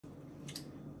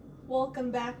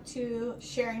Welcome back to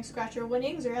Sharing Scratcher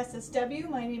Winnings, or SSW.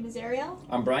 My name is Ariel.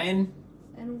 I'm Brian.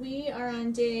 And we are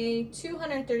on day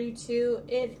 232.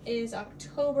 It is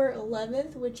October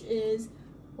 11th, which is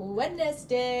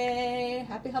Wednesday.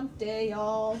 Happy hump day,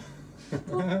 y'all.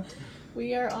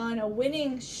 We are on a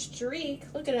winning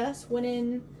streak. Look at us,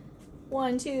 winning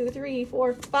 1, 2, 3,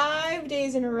 4, 5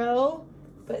 days in a row,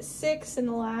 but 6 in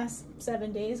the last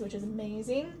 7 days, which is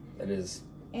amazing. That is.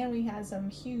 And we had some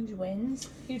huge wins.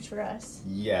 Huge for us.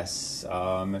 Yes.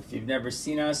 If you've never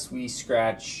seen us, we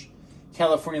scratch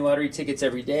California lottery tickets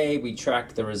every day. We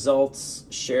track the results,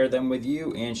 share them with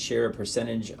you, and share a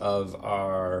percentage of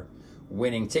our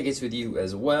winning tickets with you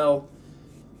as well.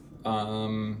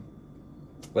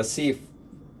 Let's see if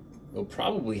we'll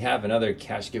probably have another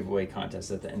cash giveaway contest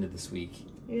at the end of this week.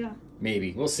 Yeah.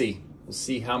 Maybe. We'll see. We'll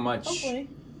see how much Hopefully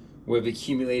we've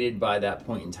accumulated by that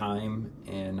point in time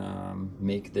and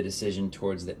make the decision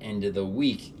towards the end of the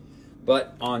week.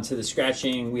 But on to the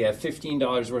scratching. We have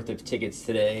 $15 worth of tickets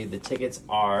today. The tickets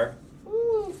are...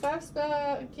 Ooh, 5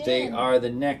 spot again. They are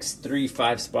the next 3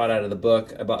 5-spot out of the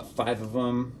book. About 5 of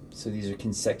them. So these are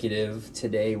consecutive.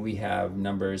 Today we have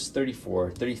numbers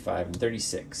 34, 35, and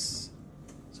 36.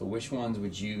 So which ones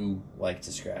would you like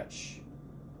to scratch?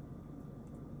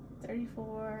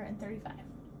 34 and 35.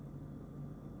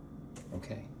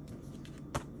 Okay.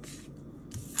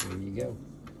 There you go.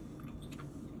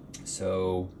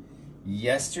 So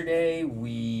yesterday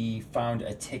we found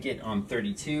a ticket on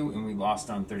 32 and we lost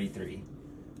on 33.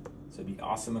 So it'd be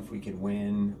awesome if we could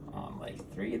win like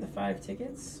 3 of the 5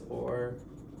 tickets, or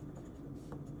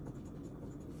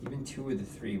even 2 of the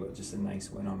 3, but just a nice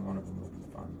win on one of them would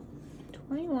be fun.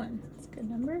 21. That's a good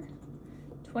number.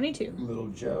 22. Little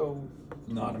Joe,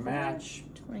 not a match.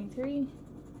 23.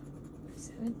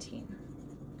 17.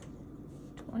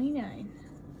 29.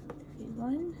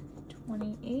 31.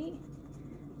 28.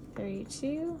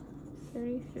 32.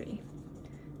 33.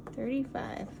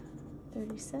 35.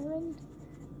 37.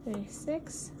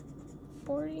 36.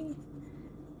 40.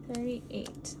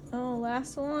 38. Oh,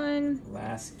 last one.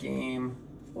 Last game.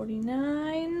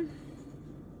 49.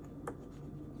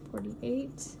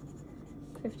 48.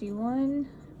 51.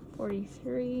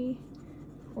 43.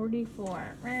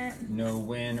 44. No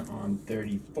win on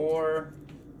 34.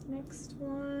 Next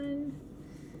one.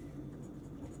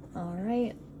 All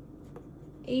right.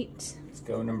 8. Let's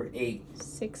go number 8.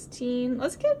 16.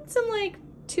 Let's get some like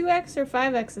 2x or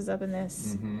 5x's up in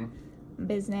this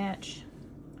biznatch.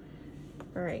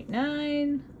 All right.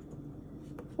 9.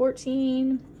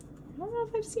 14. I don't know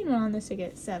if I've seen one on this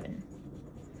ticket. 7.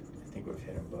 I think we've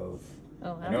hit them both.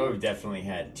 Oh, I know we've definitely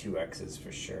had 2 X's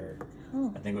for sure.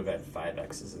 Oh. I think we've had 5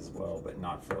 X's as well, but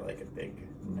not for like a big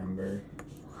number.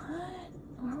 What?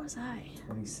 Where was I?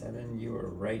 27. You were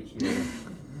right here.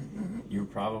 you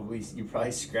probably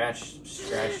scratched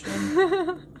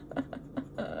them.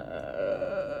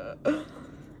 All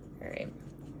right.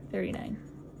 39.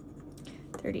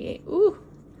 38. Ooh.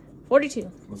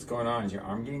 42. What's going on? Is your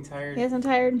arm getting tired? Yes, I'm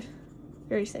tired.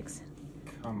 36.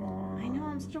 Come on. I know,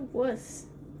 I'm such a wuss.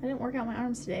 I didn't work out my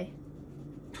arms today.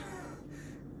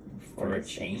 For a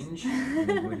change?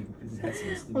 What is that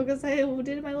supposed to be? Well, because I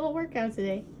did my little workout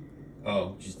today.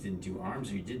 Oh, you just didn't do arms,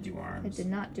 or you did do arms? I did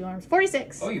not do arms.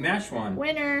 46. Oh, you matched one.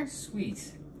 Winner.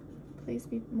 Sweet. Please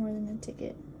be more than a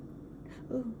ticket.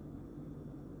 Ooh.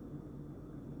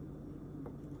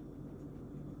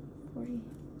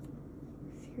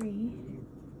 43.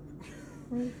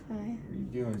 45. What are you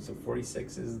doing? So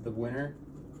 46 is the winner?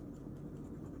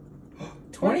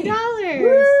 $20.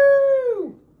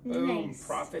 Woo! Boom. Nice.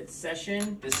 Profit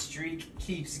session. The streak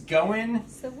keeps going.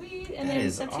 Sweet. And That then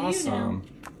is it's up to awesome. you now.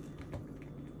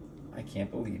 I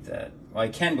can't believe that. Well, I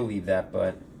can believe that,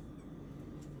 but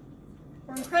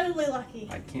We're incredibly lucky.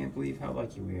 I can't believe how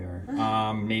lucky we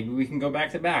are. Maybe we can go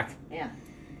back to back. Yeah.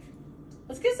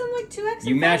 Let's get some like 2x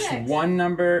You and 5x. matched one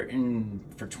number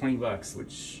for $20,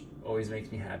 which always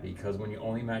makes me happy, because when you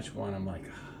only match one, I'm like,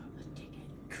 A ticket.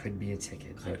 could be a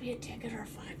ticket. Could be a ticket or a $5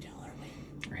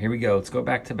 win. Here we go. Let's go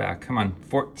back to back. Come on.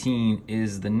 14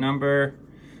 is the number.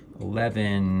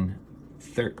 11,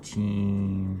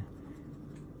 13,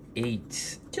 8,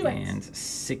 2x. and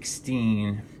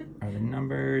 16 are the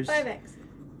numbers. 5x.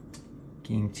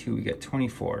 Game 2, we got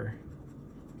 24,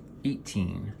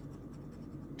 18,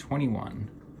 21,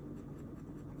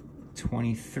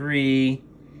 23.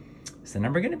 Is the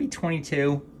number going to be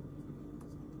 22?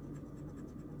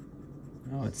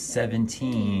 Oh, it's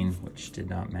 17, which did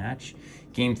not match.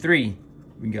 Game 3,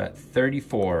 we got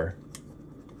 34,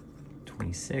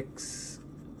 26,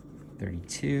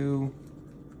 32,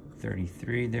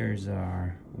 33. There's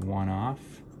our one off.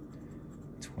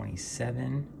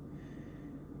 27,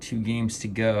 2 games to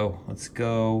go. Let's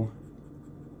go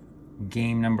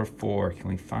game number 4. Can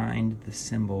we find the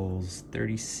symbols?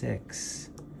 36,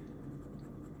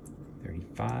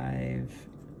 35,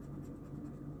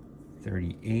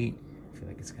 38. I feel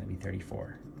like it's going to be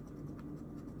 34.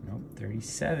 Nope,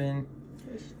 37.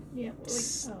 Yeah,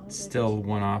 Still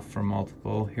one off for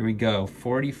multiple. Here we go.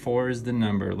 44 is the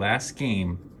number. Last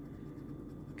game.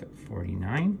 Got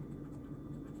 49,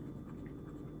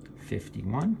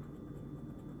 51,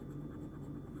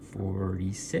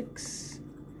 46,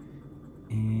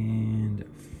 and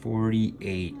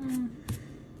 48.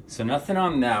 So nothing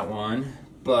on that one,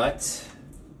 but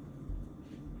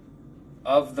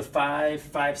of the five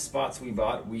spots we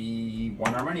bought, we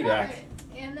won our money back.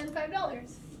 And then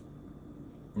 $5.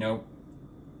 Nope.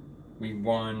 We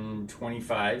won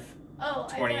 25. Oh,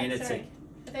 20 I and a thought, ticket.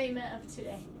 I thought you meant of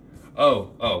today.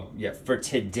 Oh, yeah. For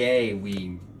today,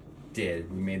 we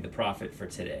made the profit for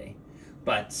today.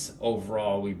 But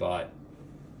overall, we bought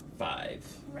 5.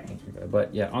 Right.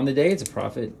 But yeah, on the day, it's a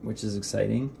profit, which is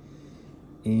exciting.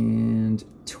 And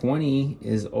 20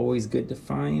 is always good to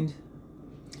find.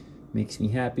 Makes me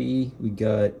happy. We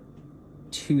got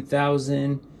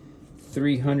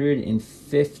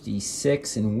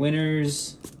 2,356 in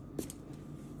winners.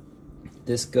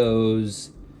 This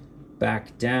goes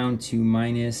back down to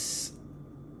minus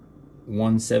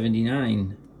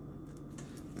 179.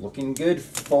 Looking good,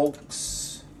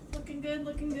 folks. Looking good,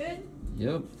 looking good.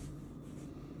 Yep.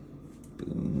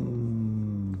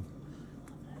 Boom.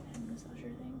 That hand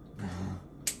massager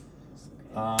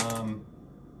thing.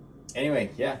 Anyway,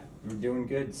 yeah, we're doing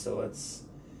good. So let's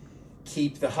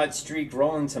keep the hot streak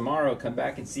rolling tomorrow. Come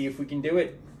back and see if we can do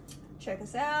it. Check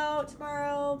us out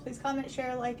tomorrow. Please comment,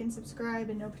 share, like, and subscribe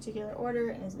in no particular order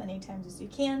and as many times as you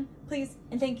can. Please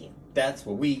and thank you. That's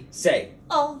what we say.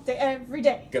 All day, every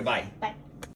day. Goodbye. Bye.